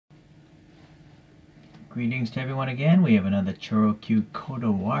Greetings to everyone again. We have another ChoroQ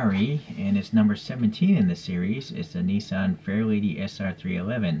Kodawari, and it's number 17 in the series. It's the Nissan Fairlady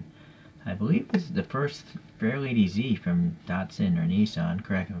SR311. I believe this is the first Fairlady Z from Datsun or Nissan,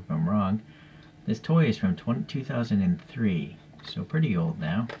 correct me if I'm wrong. This toy is from 2003, so pretty old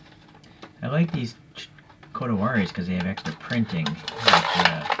now. I like these Kodawaris because they have extra printing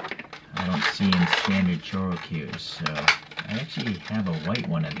that I don't see in standard ChoroQs. So I actually have a white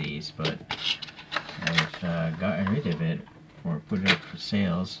one of these, but I've gotten rid of it or put it up for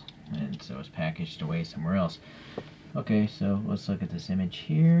sales, and so it's packaged away somewhere else. Okay, so let's look at this image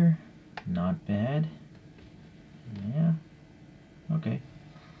here. Not bad. Yeah. Okay.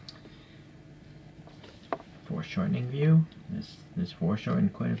 Foreshortening view. This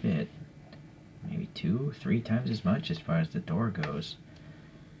foreshortened quite a bit. Maybe 2-3 times as much as far as the door goes.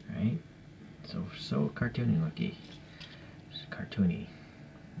 Right? So cartoony looky. It's cartoony.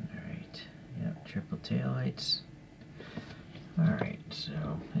 Alright. Yep, triple taillights. Alright, so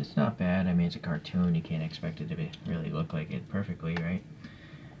it's not bad. I mean, it's a cartoon. You can't expect it to really look like it perfectly, right?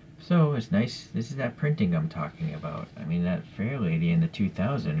 So it's nice. This is that printing I'm talking about. I mean, that Fairlady and the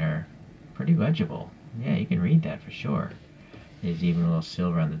 2000 are pretty legible. Yeah, you can read that for sure. There's even a little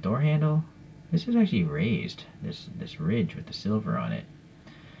silver on the door handle. This is actually raised, this ridge with the silver on it.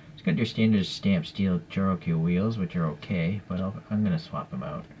 It's got your standard stamped steel Choro-Q wheels, which are okay, but I'm going to swap them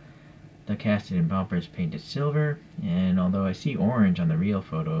out. The casted and bumper is painted silver, and although I see orange on the real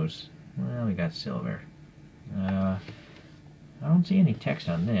photos, well, we got silver. I don't see any text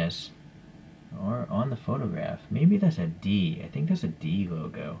on this, or on the photograph. Maybe that's a D. I think that's a D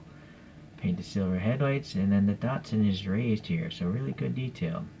logo. Painted silver headlights, and then the Datsun is raised here, so really good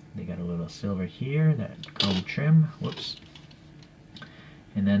detail. They got a little silver here, that chrome trim, whoops.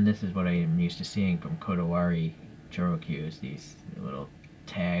 And then this is what I am used to seeing from Kodawari ChoroQs, these little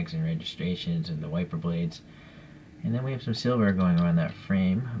tags and registrations and the wiper blades. And then we have some silver going around that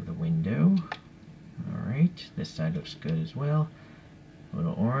frame of the window. Alright, this side looks good as well. A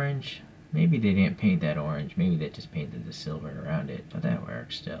little orange. Maybe they didn't paint that orange, maybe they just painted the silver around it, but that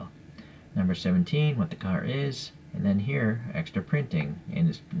works still. Number 17, what the car is. And then here, extra printing, and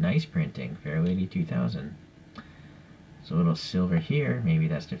it's nice printing, Fairlady 2000. So a little silver here, maybe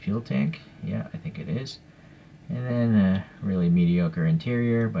that's the fuel tank. Yeah, I think it is. And then a really mediocre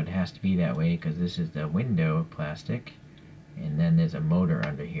interior, but it has to be that way because this is the window plastic. And then there's a motor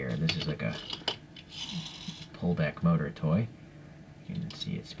under here. This is like a pullback motor toy. You can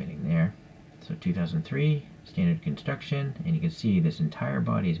see it spinning there. So 2003, standard construction, and you can see this entire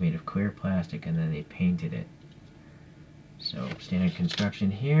body is made of clear plastic and then they painted it. So standard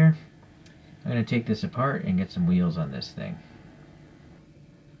construction here. I'm going to take this apart and get some wheels on this thing.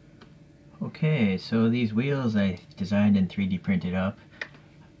 Okay, so these wheels I designed and 3D printed up.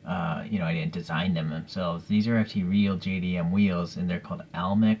 I didn't design them themselves. These are actually real JDM wheels, and they're called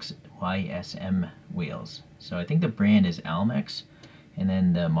Almex YSM wheels. So I think the brand is Almex, and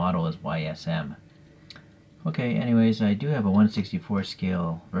then the model is YSM. Okay, anyways, I do have a 1/64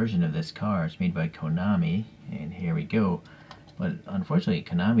 scale version of this car. It's made by Konami, and here we go. But unfortunately,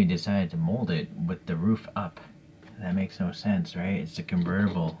 Konami decided to mold it with the roof up. That makes no sense, right? It's a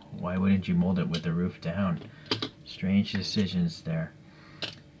convertible. Why wouldn't you mold it with the roof down? Strange decisions there.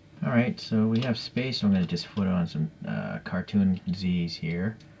 Alright, so we have space, so I'm going to just put on some cartoon Z's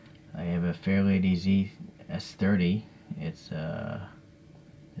here. I have a Fairlady Z S30. It's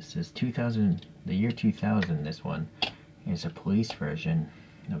this is 2000, the year 2000, this one. It's a police version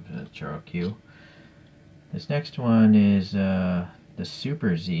of the ChoroQ. This next one is the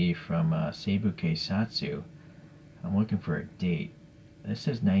Super Z from Seibu Keisatsu. I'm looking for a date. This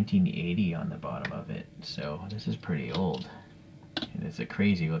says 1980 on the bottom of it, so this is pretty old. And it's a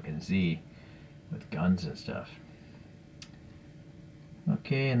crazy looking Z with guns and stuff.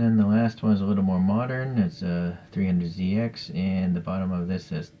 Okay, and then the last one is a little more modern. It's a 300ZX, and the bottom of this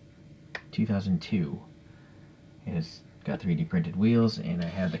says 2002. And it's got 3D printed wheels, and I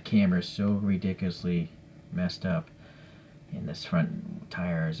have the camera so ridiculously messed up, and this front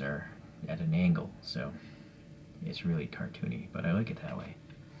tires are at an angle, so it's really cartoony, but I like it that way.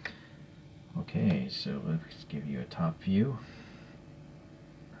 Okay, so let's give you a top view.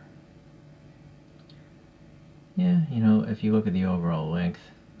 Yeah, if you look at the overall length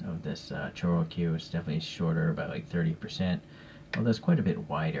of this ChoroQ, it's definitely shorter by like 30%. Well, that's quite a bit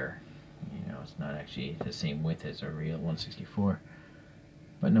wider. It's not actually the same width as a real 1/64,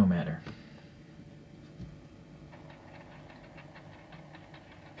 but no matter.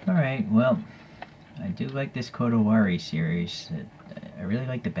 Alright, well, I do like this Kodawari series. I really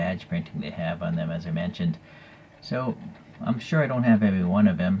like the badge printing they have on them, as I mentioned. So I'm sure I don't have every one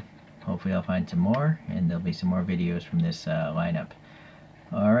of them, hopefully I'll find some more, and there'll be some more videos from this lineup.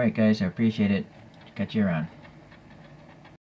 Alright guys, I appreciate it. Catch you around.